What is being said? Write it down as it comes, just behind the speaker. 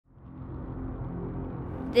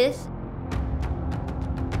This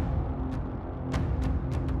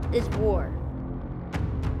is war.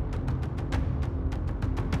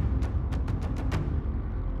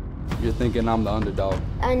 You're thinking I'm the underdog.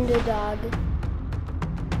 Underdog.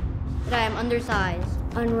 But I am undersized.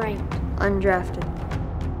 Unranked. Undrafted.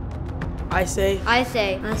 I say.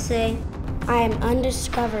 I am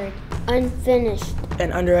undiscovered. Unfinished.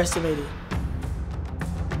 And underestimated.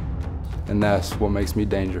 And that's what makes me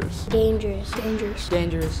dangerous. Dangerous.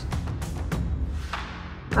 Dangerous.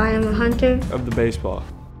 I am a hunter. Of the baseball.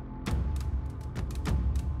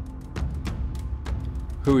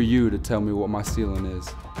 Who are you to tell me what my ceiling is?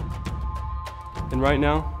 And right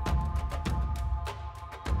now,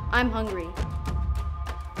 I'm hungry.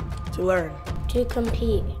 To learn. To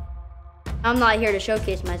compete. I'm not here to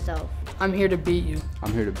showcase myself. I'm here to beat you.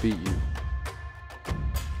 I'm here to beat you.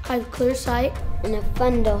 I have clear sight and a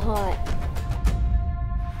thunderheart.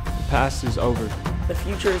 the past is over, The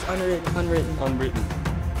future is unwritten. unwritten.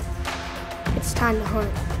 It's time to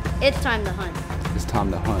hunt. It's time to hunt. It's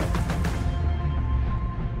time to hunt.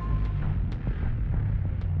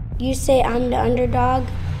 You say I'm the underdog?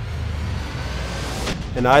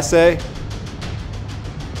 And I say,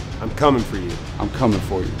 I'm coming for you. I'm coming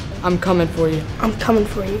for you. I'm coming for you. I'm coming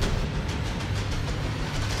for you.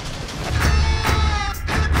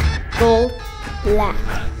 Gold. Black.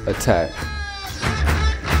 Attack.